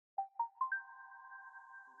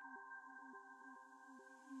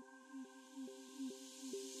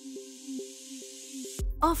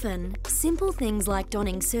Often, simple things like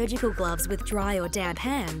donning surgical gloves with dry or damp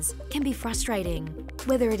hands can be frustrating,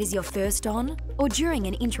 whether it is your first on or during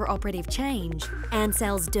an intraoperative change.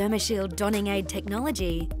 Ansell's DERMASHIELD donning aid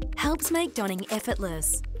technology helps make donning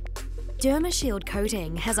effortless. DERMASHIELD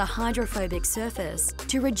coating has a hydrophobic surface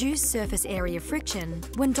to reduce surface area friction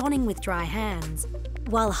when donning with dry hands,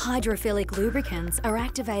 while hydrophilic lubricants are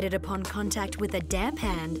activated upon contact with a damp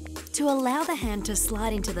hand to allow the hand to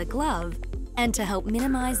slide into the glove and to help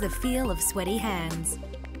minimise the feel of sweaty hands.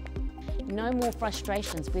 No more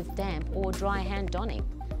frustrations with damp or dry hand donning.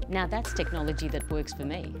 Now that's technology that works for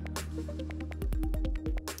me.